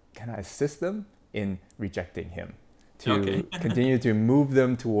kind of assist them in rejecting Him, to continue to move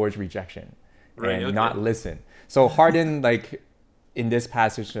them towards rejection, Right, and not listen. So harden, like in this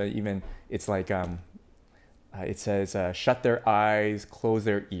passage, even it's like it says, shut their eyes, close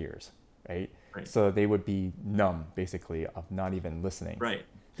their ears, right? Right. So they would be numb, basically, of not even listening. Right.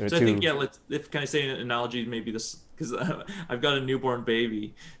 They're So I think, can I say an analogy, maybe this, because I've got a newborn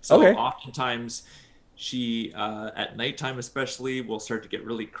baby. So oftentimes she, at nighttime especially, will start to get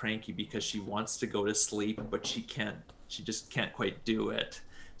really cranky because she wants to go to sleep, but she just can't quite do it.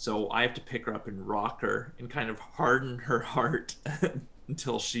 So I have to pick her up and rock her and kind of harden her heart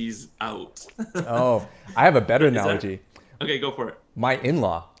until she's out. Oh, I have a better analogy. Okay, go for it. My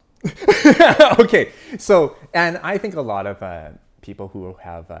in-law. Okay, so, and I think a lot of people who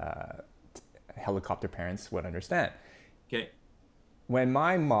have helicopter parents would understand. Okay. When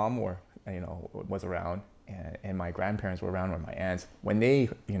my mom was around, and my grandparents were around, or my aunts, when they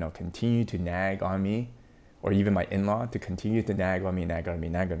continue to nag on me, or even my in-law to continue to nag on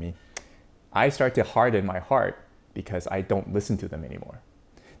me, I start to harden my heart because I don't listen to them anymore.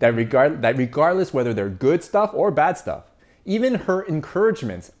 That regardless whether they're good stuff or bad stuff, even her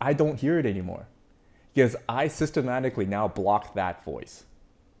encouragements, I don't hear it anymore because I systematically now block that voice.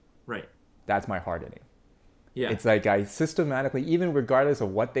 Right. That's my hardening. Yeah. It's like I systematically, even regardless of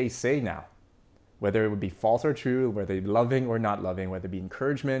what they say now, whether it would be false or true, whether it be loving or not loving, whether it be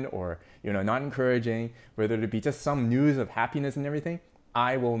encouragement or not encouraging, whether it be just some news of happiness and everything,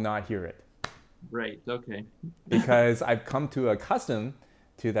 I will not hear it. Right. Okay. Because I've come to accustom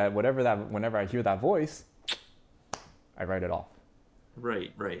to that, whenever I hear that voice, I write it off.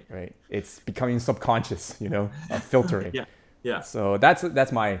 Right. It's becoming subconscious, filtering. Yeah. So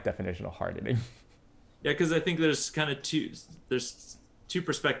that's my definition of hardening. Yeah, because I think there's two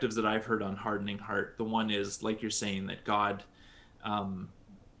perspectives that I've heard on hardening heart. The one is, like you're saying, that God,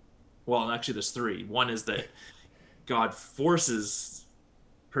 actually there's three. One is that God forces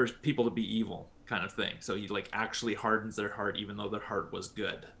people to be evil, kind of thing. So he actually hardens their heart, even though their heart was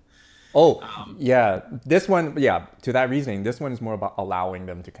good. Yeah. This one, to that reasoning, this one is more about allowing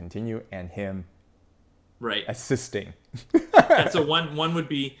them to continue and him assisting. And so one would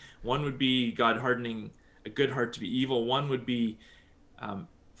be God hardening a good heart to be evil. One would be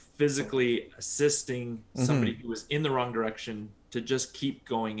physically assisting somebody who was in the wrong direction to just keep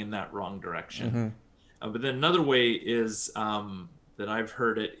going in that wrong direction. But then another way is that I've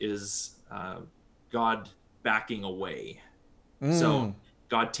heard it is God backing away. So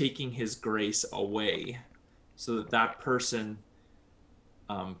God taking his grace away so that person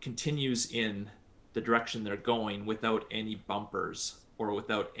continues in the direction they're going without any bumpers or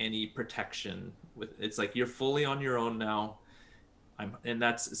without any protection. It's like you're fully on your own now. And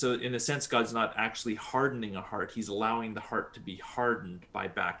that's so in a sense, God's not actually hardening a heart. He's allowing the heart to be hardened by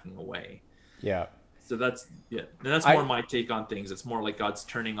backing away. Yeah. So that's more my take on things. It's more like God's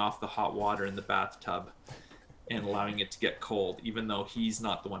turning off the hot water in the bathtub and allowing it to get cold, even though he's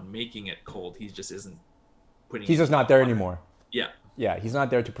not the one making it cold. He just isn't putting. He's just not there anymore. Yeah. Yeah. He's not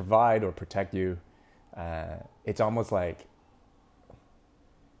there to provide or protect you. It's almost like,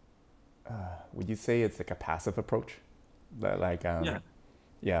 would you say it's like a passive approach? Yeah,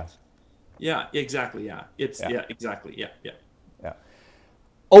 exactly. Yeah. Exactly. Yeah.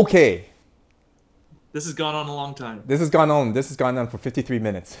 Okay. This has gone on a long time. This has gone on for 53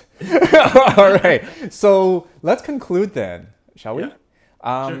 minutes. All right. So let's conclude then, shall we? Yeah.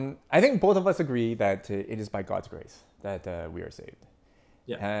 Sure. I think both of us agree that it is by God's grace that we are saved.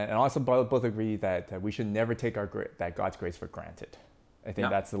 Yeah. And also both agree that we should never take that God's grace for granted. I think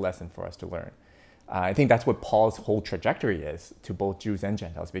that's the lesson for us to learn. I think that's what Paul's whole trajectory is to both Jews and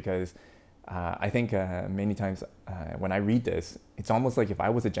Gentiles, because I think many times when I read this, it's almost like if I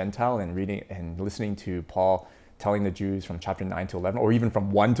was a Gentile and reading and listening to Paul telling the Jews from chapter 9 to 11, or even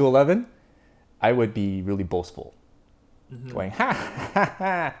from 1 to 11, I would be really boastful. Going,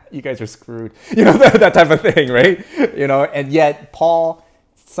 ha, you guys are screwed. That type of thing, right? And yet Paul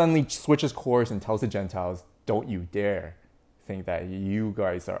suddenly switches course and tells the Gentiles, don't you dare think that you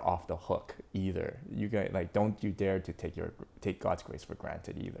guys are off the hook either. You guys, don't you dare to take God's grace for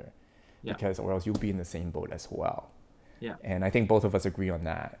granted either. Yeah. Because or else you'll be in the same boat as well. Yeah. And I think both of us agree on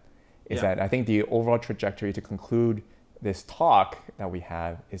that. That I think the overall trajectory to conclude this talk that we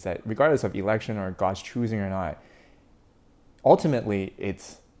have is that regardless of election or God's choosing or not, ultimately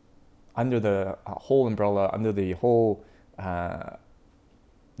it's under the whole umbrella, under the whole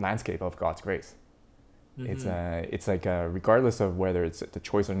landscape of God's grace. It's like regardless of whether it's the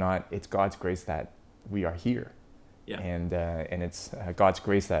choice or not, it's God's grace that we are here. Yeah. And it's God's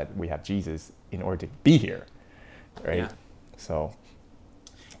grace that we have Jesus in order to be here, right? Yeah. So.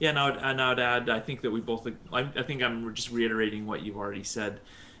 Yeah, and I would add, I think that we both. I think I'm just reiterating what you've already said,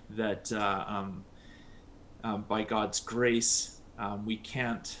 that by God's grace, we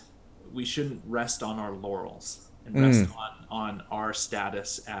shouldn't rest on our laurels and rest on our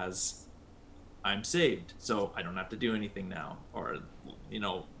status as I'm saved, so I don't have to do anything now, or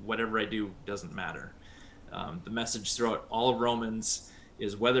whatever I do doesn't matter. The message throughout all of Romans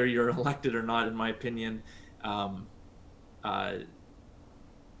is whether you're elected or not, in my opinion,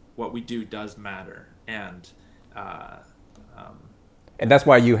 what we do does matter. And that's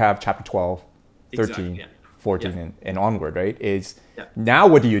why you have chapter 12, 13, exactly, 14, and onward, right? Now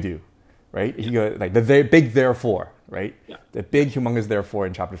what do you do, right? You go, the big therefore, right? Yeah. The big humongous therefore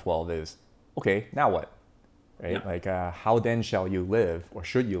in chapter 12 is, okay, now what? Right? Yeah. How then shall you live, or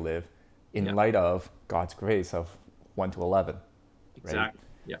should you live, in light of God's grace of 1 to 11. Exactly. Right?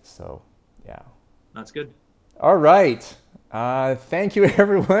 Yeah. So, yeah. That's good. All right. Thank you,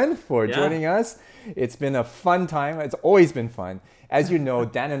 everyone, for joining us. It's been a fun time. It's always been fun. As you know,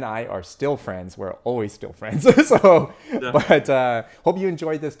 Dan and I are still friends. We're always still friends. But hope you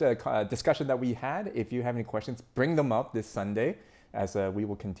enjoyed this discussion that we had. If you have any questions, bring them up this Sunday as we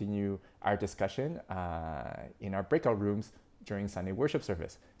will continue our discussion in our breakout rooms during Sunday worship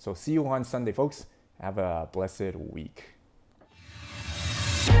service. So see you on Sunday, folks. Have a blessed week.